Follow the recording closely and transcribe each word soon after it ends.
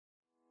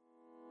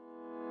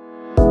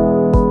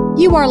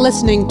You are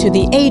listening to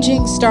the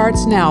Aging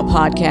Starts Now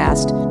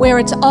podcast, where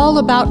it's all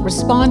about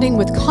responding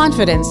with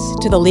confidence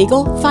to the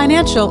legal,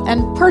 financial,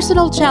 and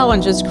personal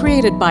challenges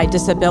created by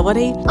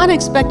disability,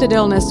 unexpected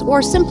illness,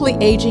 or simply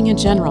aging in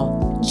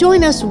general.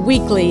 Join us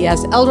weekly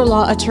as elder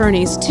law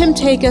attorneys Tim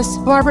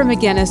Takis, Barbara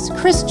McGinnis,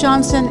 Chris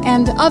Johnson,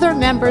 and other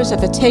members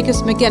of the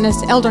Takis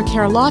McGinnis Elder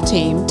Care Law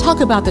Team talk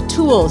about the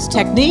tools,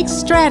 techniques,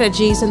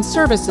 strategies, and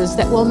services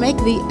that will make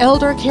the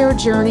elder care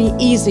journey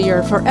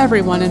easier for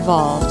everyone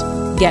involved.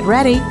 Get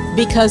ready,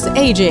 because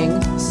aging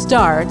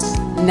starts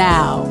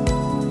now.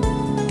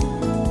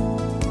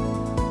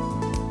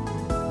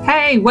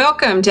 Hey,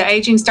 welcome to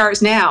Aging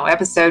Starts Now,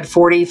 episode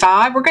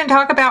 45. We're going to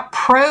talk about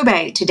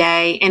probate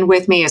today, and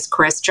with me is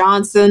Chris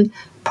Johnson,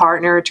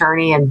 partner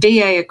attorney and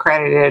VA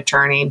accredited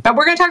attorney. But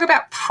we're going to talk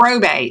about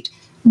probate.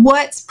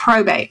 What's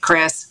probate,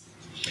 Chris?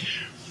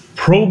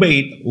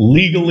 Probate,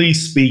 legally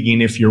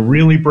speaking, if you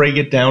really break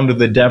it down to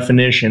the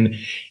definition,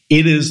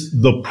 it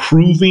is the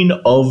proving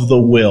of the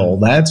will.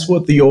 That's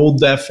what the old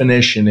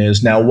definition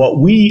is. Now, what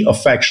we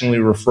affectionately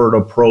refer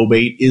to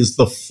probate is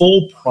the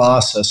full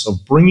process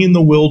of bringing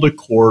the will to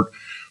court,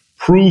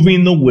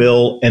 proving the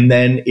will, and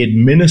then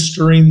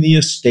administering the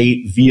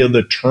estate via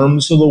the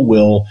terms of the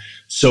will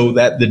so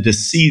that the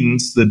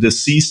decedents, the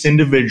deceased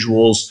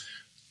individuals'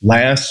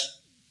 last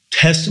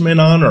testament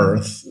on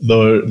earth,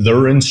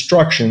 their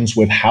instructions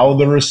with how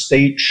their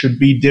estate should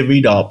be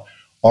divvied up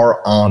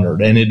are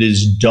honored. And it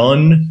is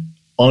done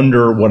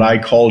under what I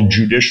call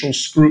judicial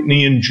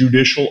scrutiny and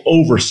judicial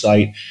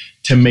oversight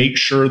to make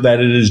sure that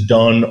it is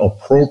done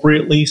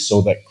appropriately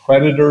so that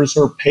creditors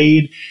are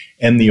paid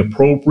and the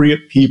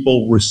appropriate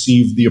people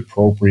receive the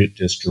appropriate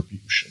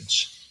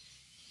distributions.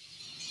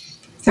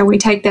 So we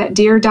take that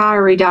Dear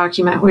Diary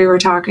document we were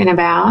talking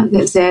about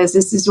that says,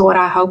 this is what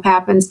I hope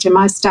happens to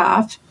my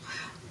stuff.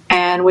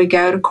 And we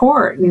go to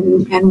court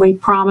and we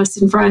promise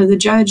in front of the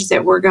judge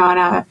that we're going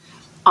to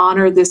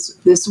honor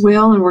this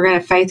will and we're going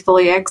to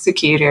faithfully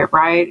execute it,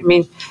 right? I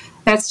mean,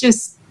 that's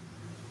just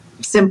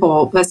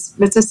simple.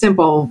 That's a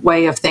simple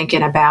way of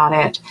thinking about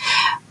it.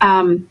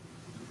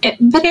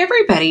 But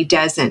everybody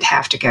doesn't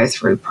have to go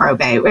through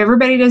probate.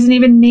 Everybody doesn't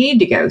even need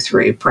to go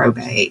through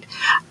probate,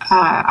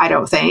 I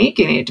don't think.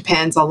 And it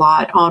depends a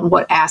lot on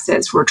what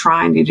assets we're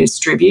trying to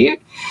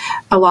distribute.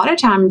 A lot of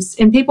times,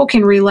 and people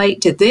can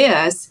relate to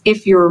this,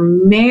 if you're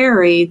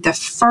married, the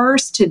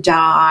first to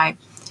die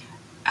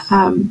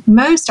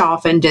most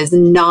often does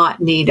not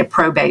need a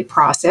probate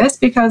process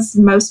because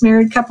most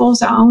married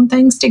couples own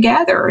things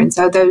together. And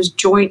so those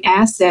joint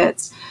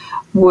assets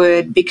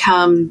would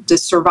become the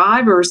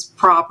survivor's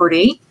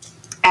property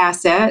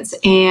assets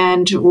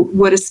and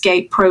would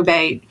escape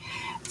probate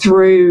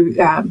through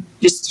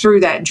just through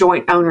that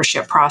joint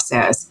ownership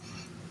process.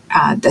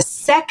 The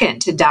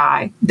second to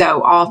die,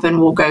 though, often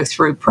will go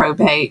through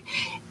probate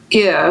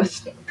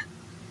if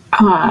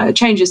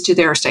changes to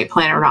their estate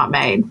plan are not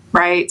made,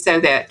 right?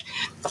 So that,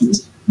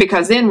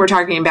 because then we're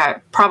talking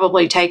about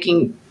probably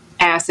taking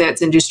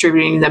assets and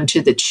distributing them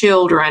to the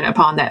children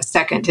upon that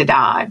second to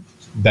die.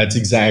 That's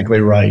exactly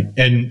right.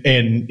 And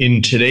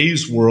in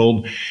today's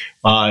world,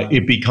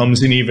 it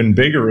becomes an even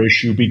bigger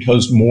issue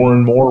because more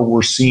and more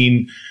we're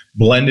seeing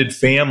blended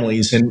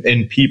families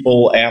and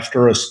people,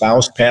 after a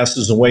spouse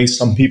passes away,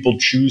 some people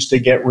choose to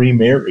get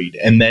remarried.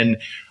 And then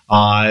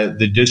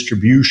the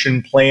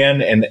distribution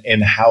plan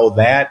and how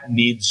that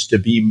needs to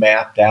be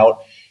mapped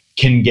out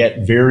can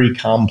get very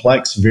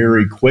complex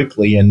very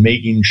quickly, and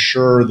making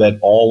sure that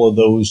all of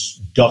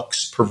those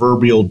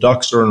proverbial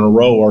ducks are in a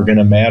row, are going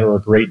to matter a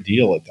great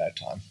deal at that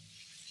time.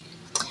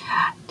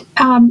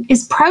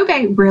 Is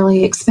probate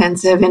really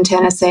expensive in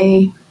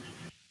Tennessee?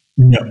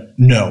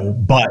 No,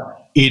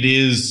 but it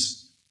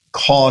is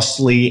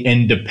costly,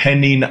 and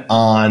depending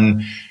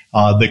on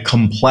the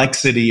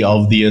complexity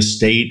of the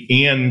estate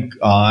and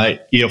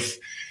if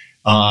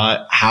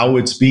how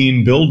it's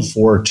being billed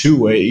for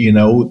too.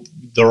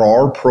 There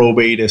are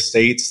probate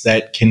estates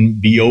that can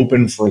be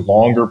open for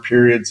longer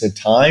periods of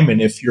time,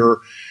 and if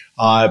you're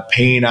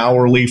paying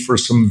hourly for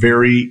some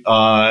very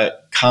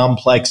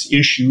complex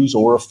issues,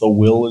 or if the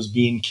will is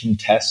being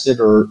contested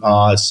or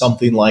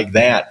something like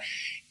that,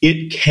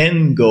 it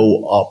can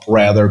go up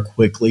rather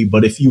quickly.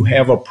 But if you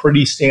have a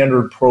pretty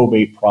standard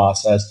probate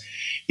process,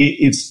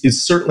 it's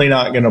certainly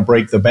not going to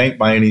break the bank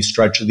by any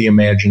stretch of the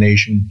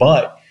imagination.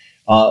 But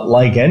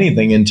like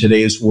anything in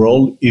today's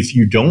world, if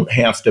you don't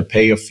have to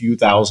pay a few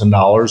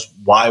 $1,000s,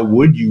 why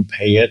would you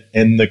pay it?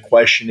 And the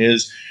question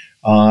is,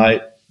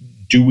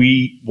 do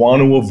we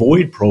want to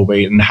avoid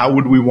probate? And how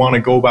would we want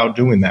to go about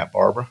doing that,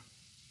 Barbara?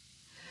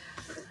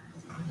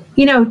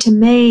 To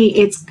me,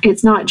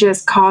 it's not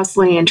just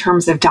costly in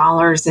terms of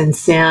dollars and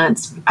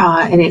cents,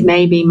 and it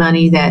may be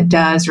money that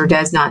does or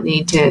does not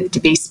need to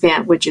be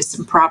spent, which is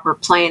some proper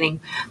planning.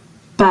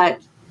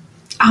 But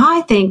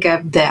I think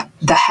of the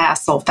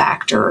hassle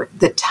factor,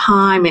 the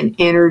time and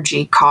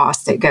energy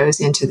cost that goes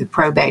into the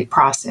probate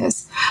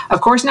process.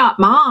 Of course, not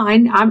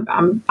mine.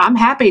 I'm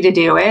happy to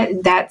do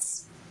it.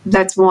 That's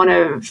that's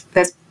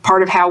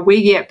part of how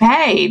we get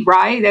paid,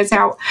 right? That's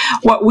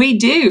what we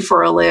do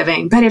for a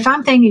living. But if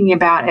I'm thinking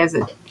about as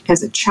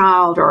a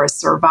child or a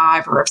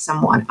survivor of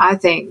someone, I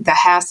think the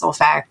hassle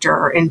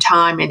factor in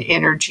time and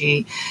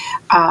energy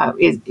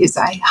is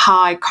a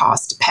high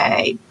cost to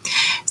pay.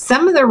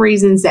 Some of the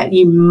reasons that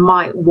you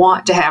might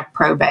want to have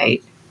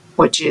probate,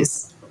 which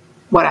is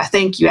what I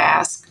think you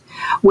asked,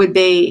 would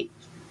be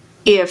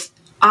if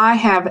I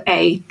have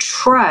a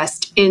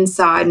trust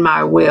inside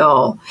my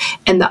will,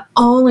 and the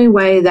only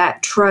way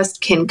that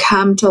trust can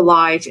come to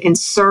life and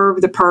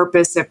serve the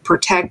purpose of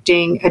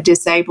protecting a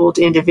disabled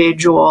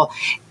individual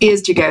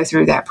is to go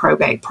through that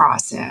probate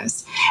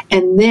process.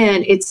 And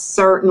then it's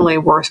certainly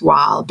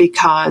worthwhile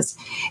because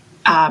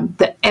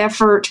the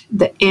effort,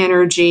 the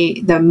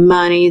energy, the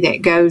money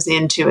that goes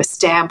into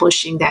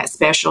establishing that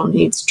special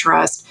needs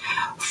trust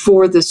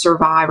for the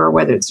survivor,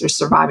 whether it's their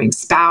surviving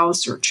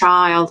spouse or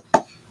child,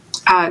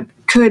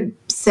 could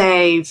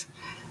save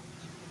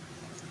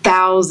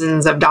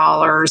thousands of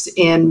dollars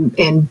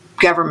in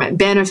government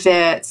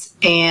benefits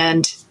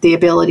and the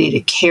ability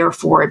to care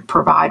for and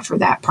provide for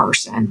that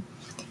person.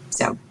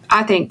 So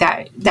I think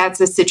that's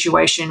a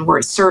situation where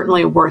it's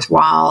certainly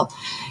worthwhile.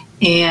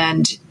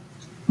 And,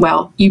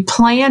 well, you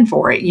plan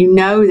for it. You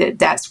know that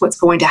that's what's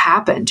going to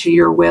happen to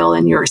your will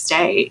and your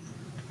estate.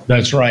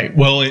 That's right.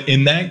 Well,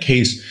 in that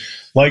case,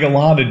 like a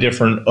lot of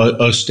different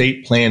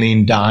estate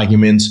planning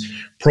documents,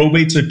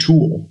 probate's a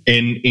tool.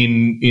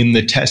 In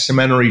the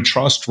testamentary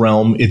trust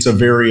realm, it's a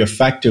very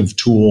effective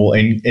tool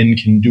and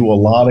can do a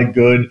lot of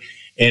good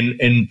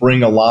and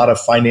bring a lot of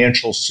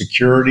financial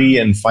security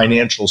and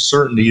financial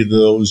certainty to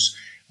those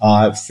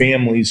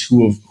families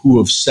who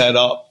have set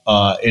up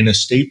an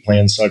estate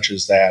plan such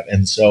as that.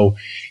 And so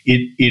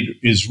it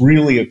is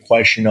really a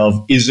question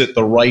of, is it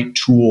the right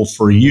tool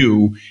for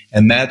you?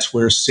 And that's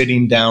where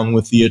sitting down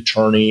with the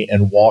attorney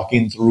and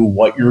walking through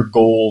what your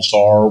goals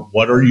are,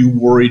 what are you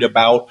worried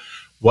about,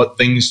 what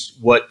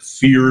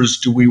fears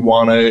do we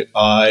want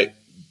to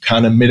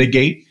kind of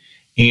mitigate,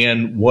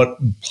 and what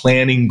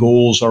planning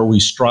goals are we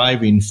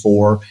striving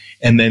for,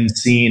 and then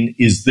seeing,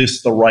 is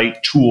this the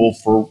right tool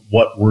for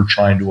what we're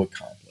trying to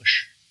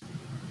accomplish?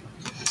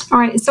 All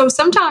right. So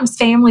sometimes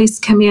families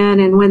come in,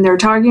 and when they're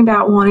talking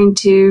about wanting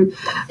to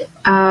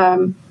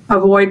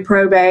avoid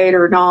probate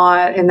or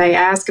not, and they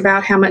ask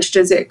about how much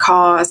does it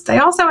cost, they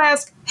also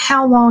ask,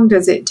 how long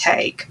does it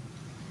take?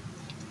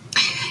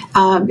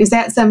 Is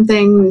that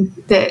something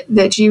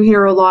that you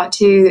hear a lot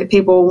too, that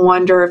people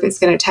wonder if it's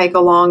going to take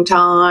a long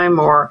time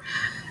or?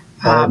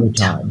 All the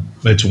time.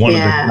 It's one of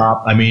the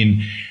top. I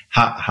mean,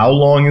 how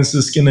long is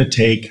this going to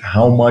take?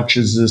 How much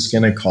is this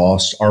going to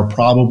cost? Are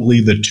probably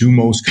the two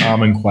most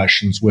common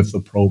questions with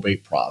the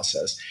probate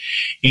process.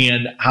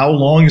 And how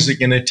long is it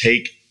going to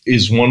take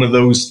is one of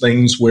those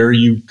things where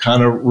you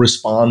kind of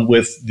respond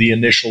with the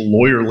initial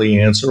lawyerly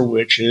answer,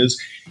 which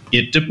is,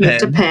 it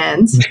depends. It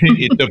depends.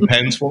 It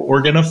depends what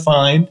we're going to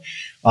find.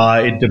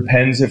 It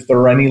depends if there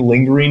are any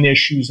lingering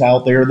issues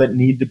out there that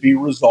need to be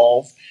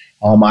resolved.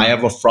 I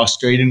have a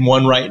frustrating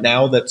one right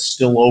now that's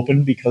still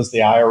open because the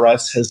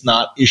IRS has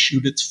not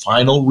issued its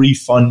final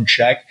refund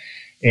check.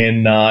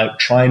 And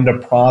trying to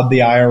prod the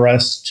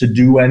IRS to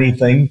do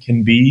anything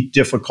can be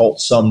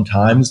difficult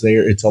sometimes.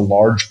 It's a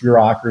large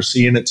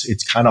bureaucracy, and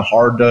it's kind of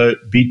hard to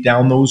beat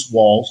down those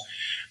walls.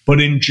 But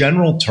in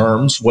general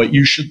terms, what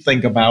you should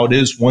think about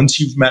is, once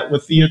you've met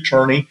with the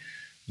attorney,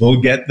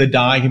 they'll get the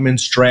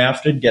documents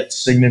drafted, get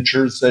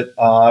signatures that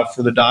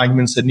for the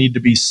documents that need to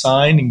be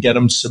signed, and get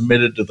them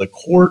submitted to the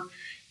court.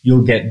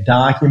 You'll get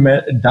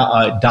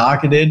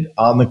docketed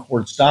on the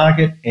court's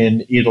docket,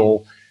 and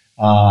you'll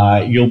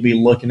be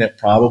looking at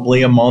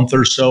probably a month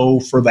or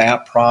so for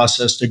that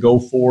process to go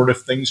forward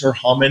if things are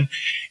humming.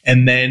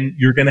 And then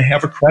you're going to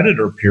have a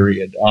creditor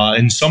period.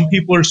 And some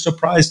people are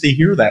surprised to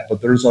hear that,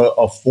 but there's a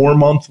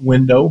 4-month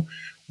window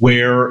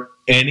where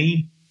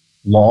any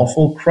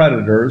lawful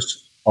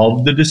creditors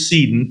of the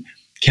decedent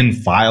can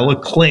file a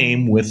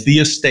claim with the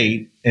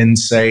estate and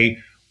say,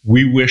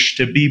 we wish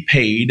to be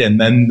paid.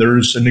 And then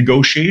there's a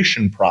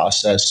negotiation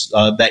process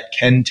that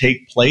can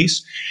take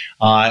place.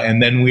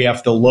 And then we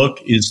have to look,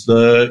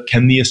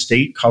 can the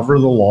estate cover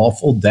the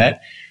lawful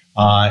debt?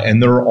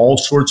 And there are all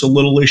sorts of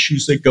little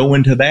issues that go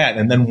into that.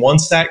 And then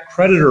once that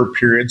creditor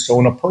period, so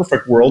in a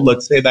perfect world,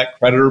 let's say that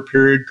creditor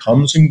period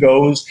comes and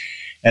goes,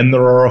 and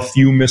there are a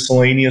few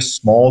miscellaneous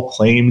small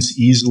claims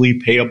easily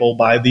payable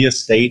by the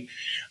estate,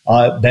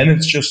 then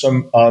it's just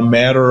a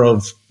matter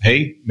of,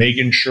 hey,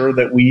 making sure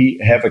that we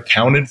have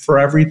accounted for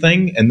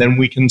everything, and then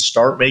we can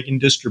start making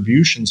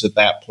distributions at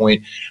that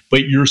point.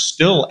 But you're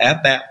still,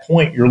 at that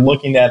point, you're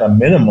looking at a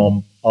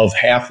minimum of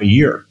half a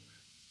year.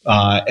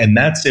 And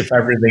that's if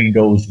everything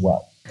goes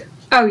well.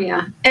 Oh,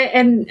 yeah.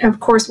 And of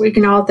course, we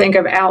can all think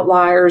of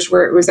outliers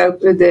where it was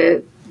open,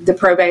 the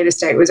probate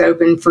estate was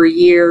open for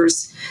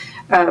years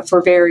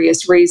for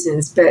various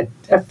reasons. But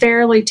a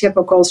fairly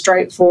typical,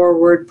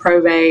 straightforward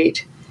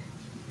probate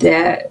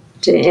that,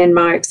 in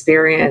my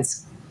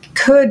experience,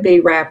 could be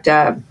wrapped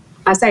up,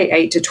 I say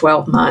 8 to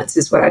 12 months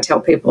is what I tell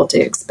people to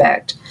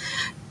expect.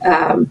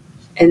 And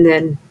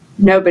then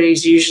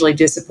nobody's usually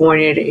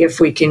disappointed if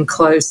we can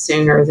close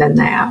sooner than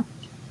that.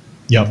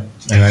 Yep.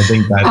 And I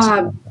think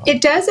that's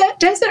it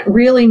doesn't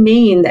really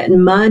mean that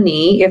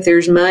money, if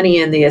there's money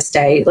in the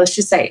estate, let's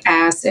just say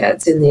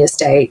assets in the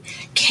estate,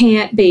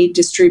 can't be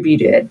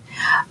distributed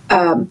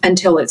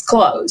until it's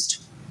closed.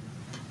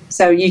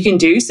 So you can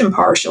do some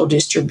partial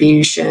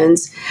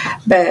distributions,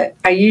 but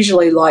I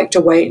usually like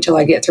to wait until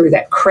I get through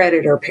that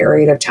creditor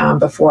period of time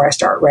before I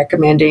start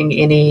recommending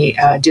any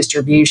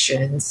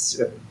distributions.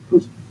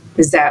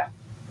 Is that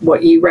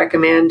what you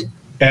recommend?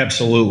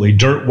 Absolutely.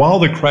 While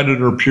the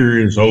creditor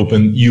period is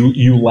open,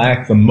 you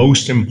lack the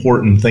most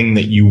important thing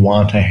that you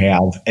want to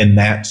have, and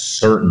that's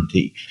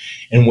certainty.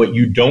 And what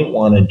you don't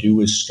want to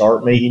do is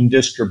start making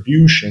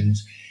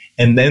distributions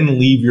and then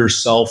leave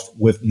yourself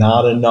with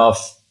not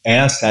enough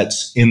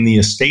assets in the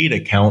estate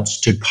accounts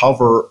to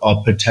cover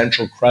a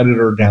potential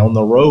creditor down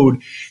the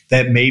road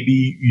that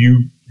maybe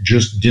you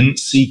just didn't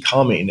see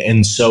coming.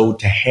 And so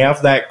to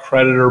have that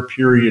creditor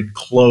period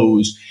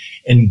close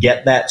and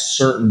get that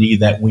certainty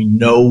that we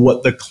know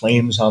what the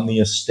claims on the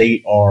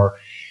estate are.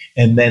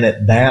 And then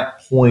at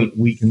that point,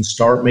 we can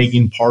start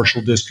making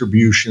partial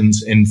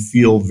distributions and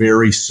feel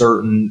very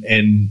certain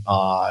and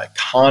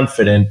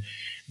confident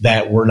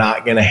that we're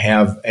not going to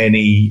have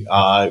any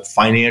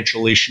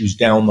financial issues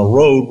down the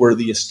road where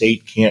the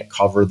estate can't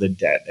cover the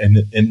debt.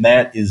 And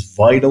that is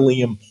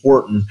vitally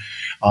important.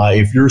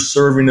 If you're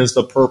serving as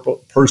the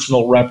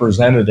personal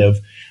representative,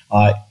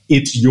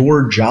 it's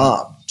your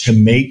job to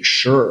make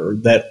sure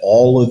that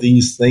all of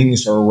these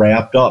things are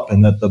wrapped up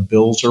and that the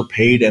bills are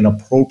paid and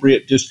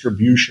appropriate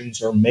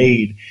distributions are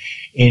made.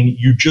 And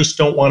you just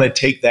don't want to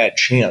take that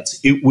chance.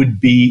 It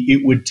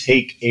would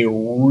take a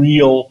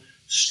real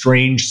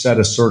strange set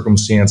of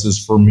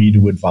circumstances for me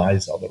to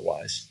advise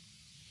otherwise.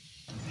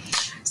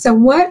 So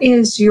what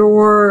is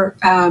your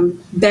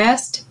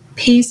best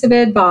piece of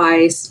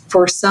advice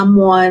for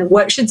someone?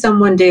 What should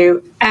someone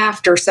do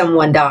after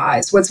someone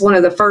dies? What's one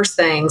of the first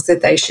things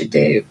that they should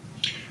do?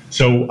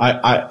 So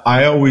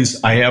I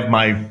have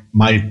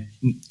my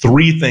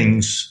three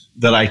things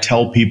that I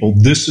tell people.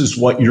 This is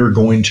what you're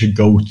going to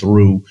go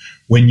through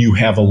when you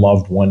have a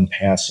loved one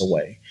pass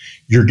away.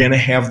 You're going to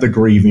have the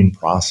grieving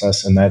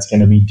process, and that's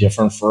going to be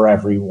different for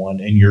everyone.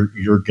 And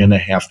you're going to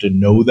have to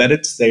know that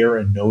it's there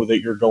and know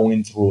that you're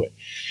going through it.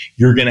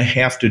 You're going to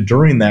have to,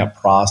 during that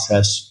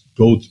process,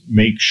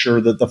 make sure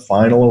that the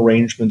final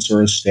arrangements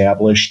are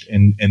established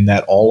and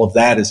that all of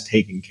that is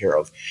taken care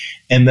of.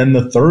 And then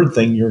the third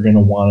thing you're going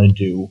to want to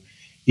do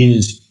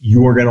is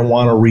you are going to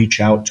want to reach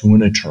out to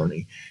an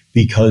attorney,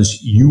 because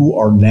you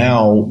are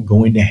now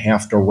going to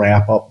have to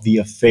wrap up the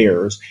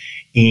affairs,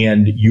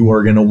 and you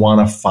are going to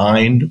want to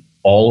find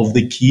all of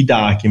the key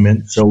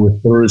documents. So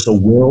if there is a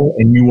will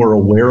and you are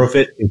aware of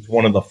it, it's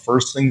one of the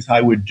first things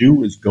I would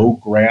do is go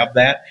grab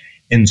that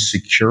and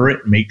secure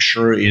it, make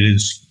sure it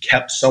is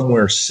kept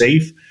somewhere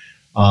safe.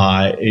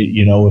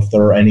 If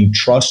there are any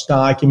trust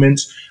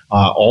documents,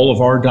 all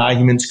of our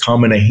documents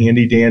come in a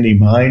handy dandy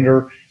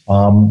binder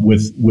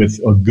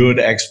with a good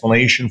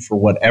explanation for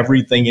what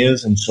everything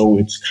is. And so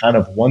it's kind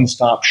of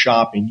one-stop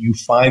shopping. You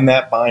find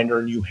that binder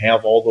and you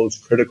have all those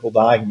critical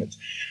documents.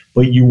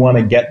 But you want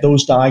to get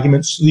those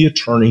documents to the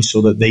attorney so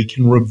that they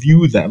can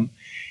review them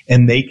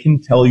and they can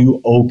tell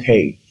you,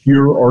 okay,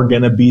 here are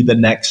going to be the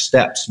next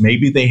steps.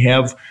 Maybe they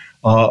have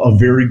a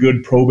very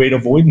good probate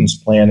avoidance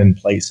plan in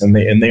place, and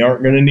they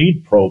aren't going to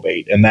need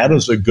probate. And that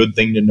is a good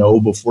thing to know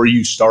before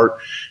you start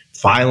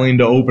filing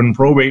to open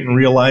probate and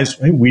realize,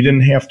 hey, we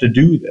didn't have to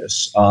do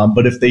this.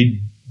 But if they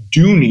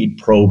do need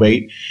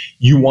probate,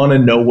 you want to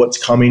know what's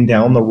coming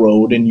down the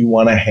road, and you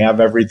want to have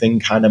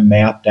everything kind of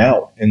mapped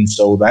out. And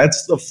so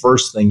that's the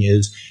first thing,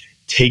 is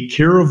take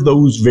care of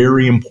those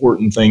very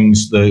important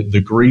things,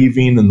 the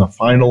grieving and the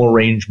final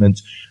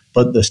arrangements.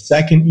 But the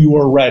second you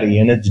are ready,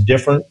 and it's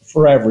different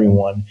for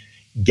everyone,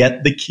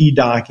 get the key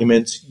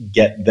documents,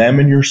 get them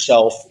and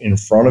yourself in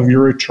front of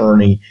your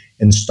attorney,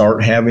 and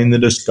start having the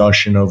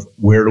discussion of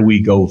where do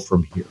we go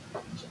from here.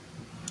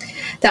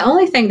 The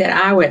only thing that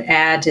I would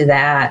add to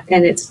that,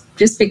 and it's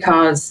just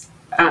because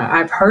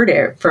I've heard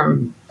it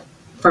from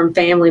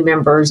family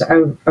members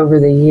over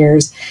the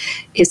years,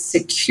 is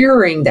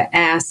securing the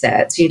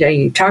assets.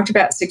 You talked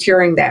about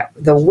securing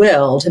the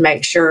will to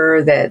make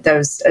sure that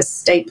those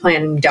estate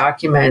planning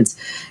documents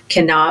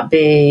cannot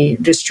be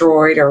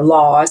destroyed or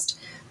lost,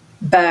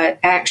 but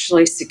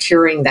actually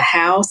securing the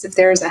house. If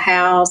there's a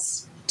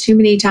house, too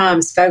many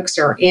times folks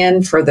are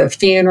in for the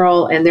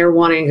funeral and they're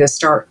wanting to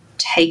start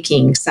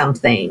taking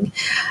something.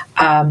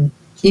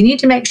 You need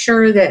to make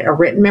sure that a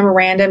written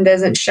memorandum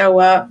doesn't show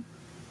up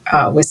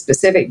with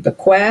specific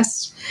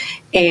bequests,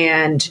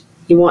 and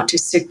you want to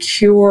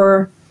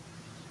secure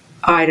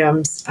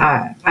items,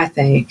 I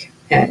think.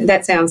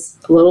 That sounds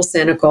a little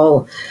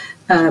cynical,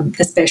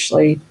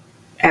 especially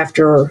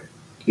after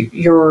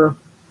your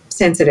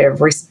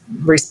sensitive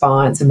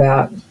response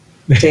about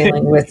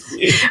dealing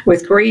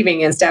with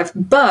grieving and stuff.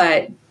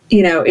 But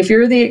if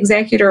you're the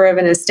executor of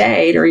an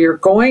estate or you're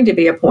going to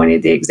be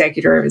appointed the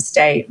executor of an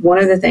estate, one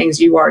of the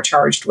things you are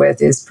charged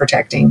with is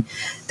protecting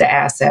the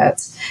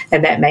assets.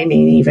 And that may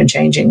mean even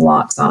changing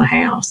locks on a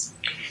house.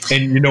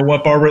 And you know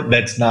what, Barbara?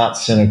 That's not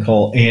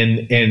cynical.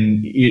 And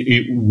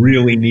it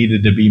really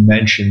needed to be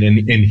mentioned.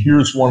 And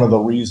here's one of the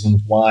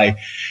reasons why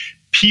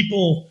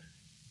people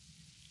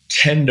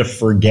tend to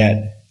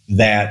forget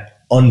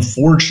that,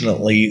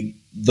 unfortunately,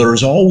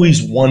 there's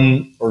always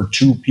one or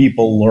two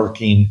people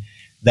lurking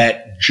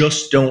that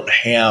just don't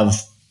have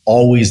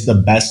always the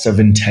best of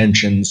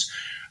intentions.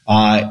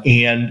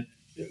 And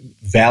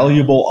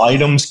valuable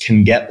items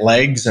can get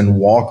legs and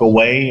walk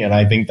away. And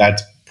I think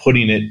that's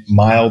putting it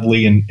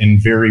mildly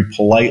and very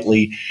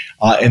politely.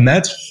 And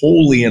that's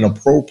wholly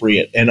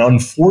inappropriate. And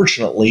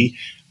unfortunately,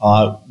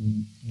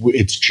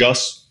 it's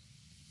just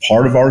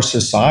part of our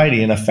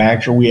society and a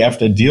factor we have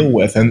to deal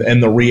with.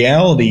 And the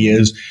reality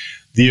is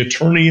the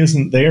attorney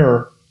isn't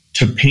there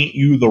to paint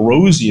you the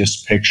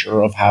rosiest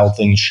picture of how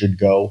things should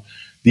go.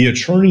 The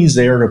attorney's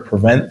there to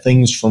prevent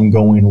things from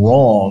going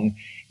wrong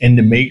and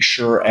to make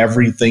sure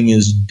everything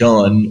is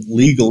done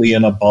legally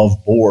and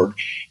above board.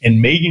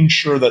 And making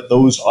sure that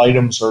those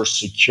items are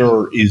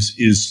secure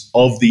is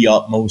of the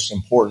utmost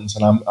importance.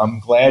 And I'm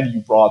glad you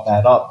brought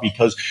that up,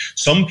 because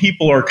some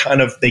people are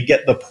they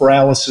get the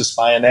paralysis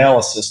by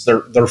analysis.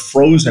 They're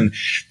frozen.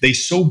 They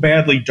so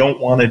badly don't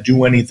want to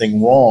do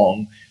anything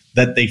wrong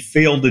that they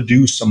fail to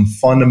do some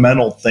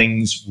fundamental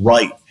things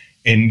right.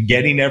 And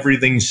getting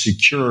everything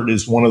secured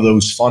is one of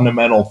those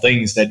fundamental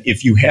things that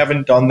if you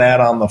haven't done that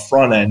on the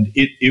front end,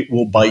 it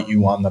will bite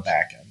you on the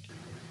back end.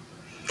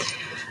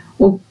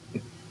 Well,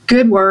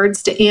 good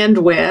words to end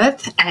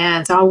with.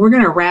 And so we're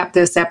going to wrap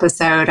this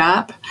episode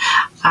up.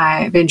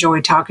 I've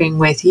enjoyed talking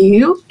with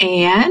you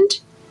and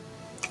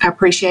I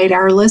appreciate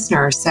our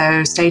listeners.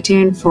 So stay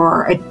tuned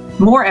for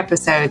more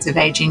episodes of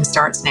Aging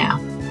Starts Now.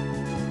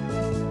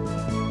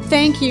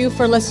 Thank you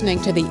for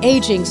listening to the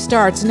Aging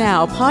Starts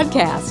Now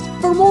podcast.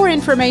 For more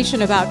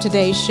information about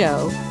today's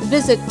show,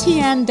 visit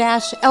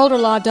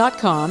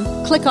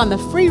tn-elderlaw.com, click on the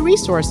Free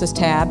Resources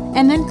tab,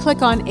 and then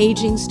click on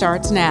Aging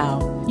Starts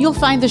Now. You'll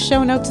find the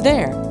show notes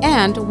there.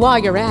 And while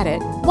you're at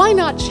it, why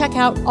not check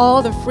out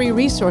all the free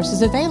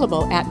resources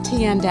available at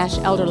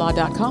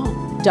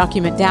tn-elderlaw.com?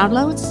 Document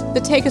downloads, the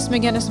Takacs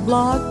McGinnis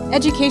blog,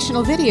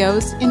 educational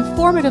videos,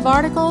 informative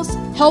articles,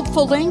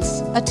 helpful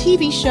links, a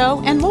TV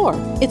show, and more.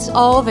 It's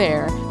all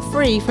there,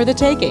 free for the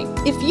taking.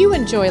 If you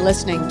enjoy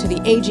listening to the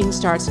Aging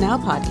Starts Now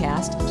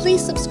podcast,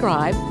 please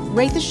subscribe,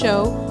 rate the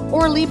show,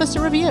 or leave us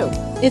a review.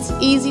 It's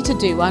easy to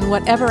do on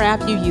whatever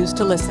app you use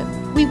to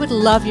listen. We would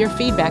love your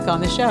feedback on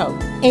the show.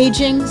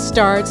 Aging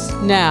Starts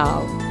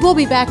Now. We'll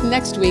be back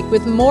next week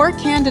with more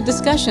candid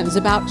discussions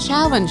about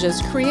challenges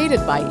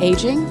created by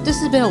aging,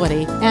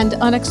 disability, and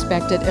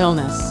unexpected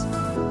illness.